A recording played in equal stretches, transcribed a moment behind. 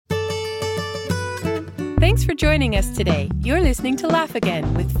Thanks for joining us today. You're listening to Laugh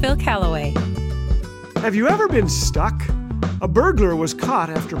Again with Phil Callaway. Have you ever been stuck? A burglar was caught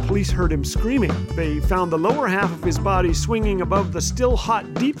after police heard him screaming. They found the lower half of his body swinging above the still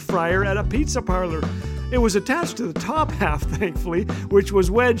hot deep fryer at a pizza parlor. It was attached to the top half, thankfully, which was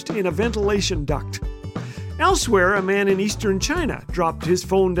wedged in a ventilation duct. Elsewhere, a man in eastern China dropped his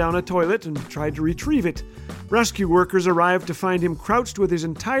phone down a toilet and tried to retrieve it. Rescue workers arrived to find him crouched with his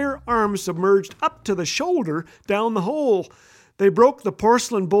entire arm submerged up to the shoulder down the hole. They broke the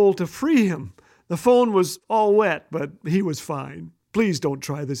porcelain bowl to free him. The phone was all wet, but he was fine. Please don't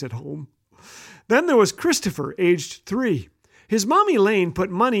try this at home. Then there was Christopher, aged 3. His mommy Lane put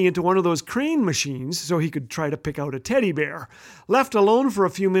money into one of those crane machines so he could try to pick out a teddy bear. Left alone for a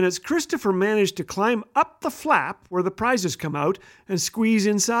few minutes, Christopher managed to climb up the flap where the prizes come out and squeeze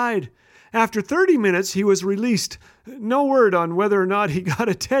inside. After 30 minutes, he was released. No word on whether or not he got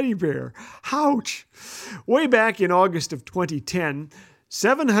a teddy bear. Ouch! Way back in August of 2010,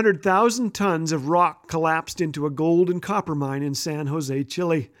 700,000 tons of rock collapsed into a gold and copper mine in San Jose,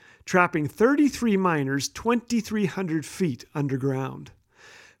 Chile, trapping 33 miners 2,300 feet underground.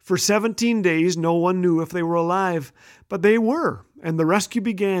 For 17 days, no one knew if they were alive, but they were, and the rescue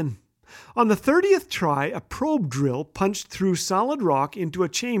began. On the 30th try, a probe drill punched through solid rock into a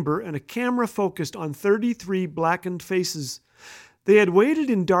chamber and a camera focused on 33 blackened faces. They had waited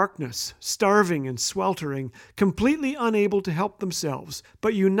in darkness, starving and sweltering, completely unable to help themselves,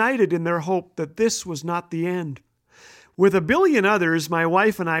 but united in their hope that this was not the end. With 1 billion others, my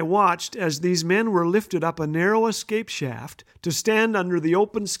wife and I watched as these men were lifted up a narrow escape shaft to stand under the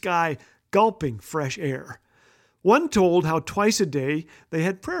open sky, gulping fresh air. One told how twice a day they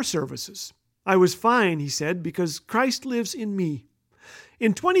had prayer services. I was fine, he said, because Christ lives in me.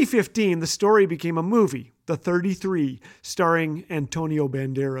 In 2015, the story became a movie, The 33, starring Antonio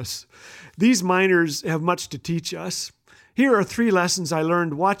Banderas. These miners have much to teach us. Here are 3 lessons I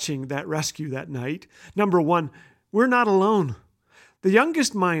learned watching that rescue that night. Number 1, we're not alone. The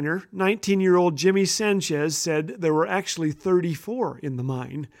youngest miner, 19-year-old Jimmy Sanchez, said there were actually 34 in the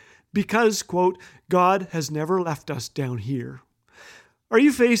mine because, quote, God has never left us down here. Are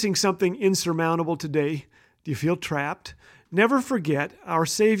you facing something insurmountable today? Do you feel trapped? Never forget, our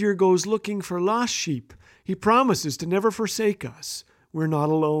Savior goes looking for lost sheep. He promises to never forsake us. We're not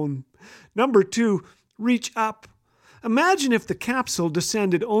alone. Number 2, reach up. Imagine if the capsule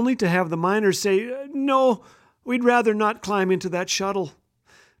descended only to have the miners say, no, we'd rather not climb into that shuttle.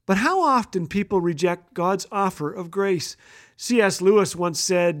 But how often people reject God's offer of grace. C.S. Lewis once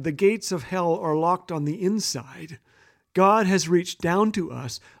said, the gates of hell are locked on the inside. God has reached down to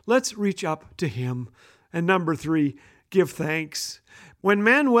us. Let's reach up to Him. And number 3, give thanks. When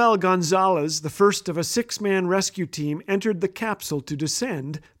Manuel Gonzalez, the first of a 6-man rescue team, entered the capsule to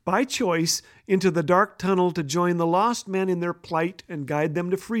descend, by choice, into the dark tunnel to join the lost men in their plight and guide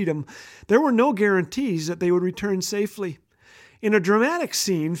them to freedom, there were no guarantees that they would return safely. In a dramatic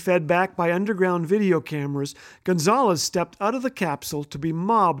scene fed back by underground video cameras, Gonzalez stepped out of the capsule to be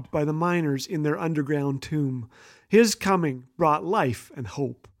mobbed by the miners in their underground tomb. His coming brought life and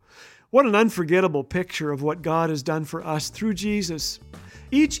hope. What an unforgettable picture of what God has done for us through Jesus.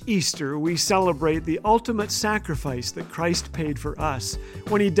 Each Easter, we celebrate the ultimate sacrifice that Christ paid for us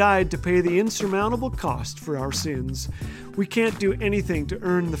when He died to pay the insurmountable cost for our sins. We can't do anything to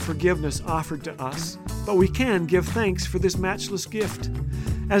earn the forgiveness offered to us, but we can give thanks for this matchless gift.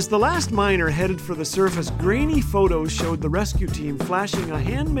 As the last miner headed for the surface, grainy photos showed the rescue team flashing a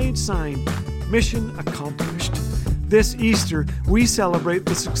handmade sign, "Mission accomplished." This Easter, we celebrate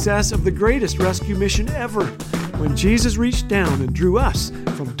the success of the greatest rescue mission ever, when Jesus reached down and drew us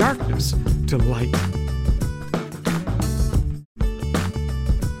from darkness to light.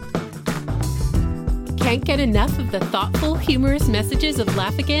 Can't get enough of the thoughtful, humorous messages of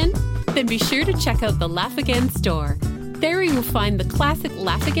Laugh Again? Then be sure to check out the Laugh Again store. There you will find the classic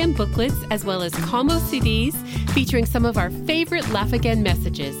Laugh Again booklets as well as combo CDs featuring some of our favorite Laugh Again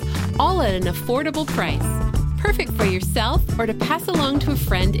messages, all at an affordable price. Perfect for yourself or to pass along to a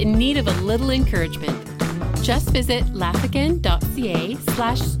friend in need of a little encouragement. Just visit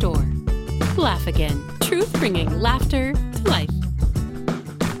laughagain.ca/store. Laugh Again, truth bringing laughter to life.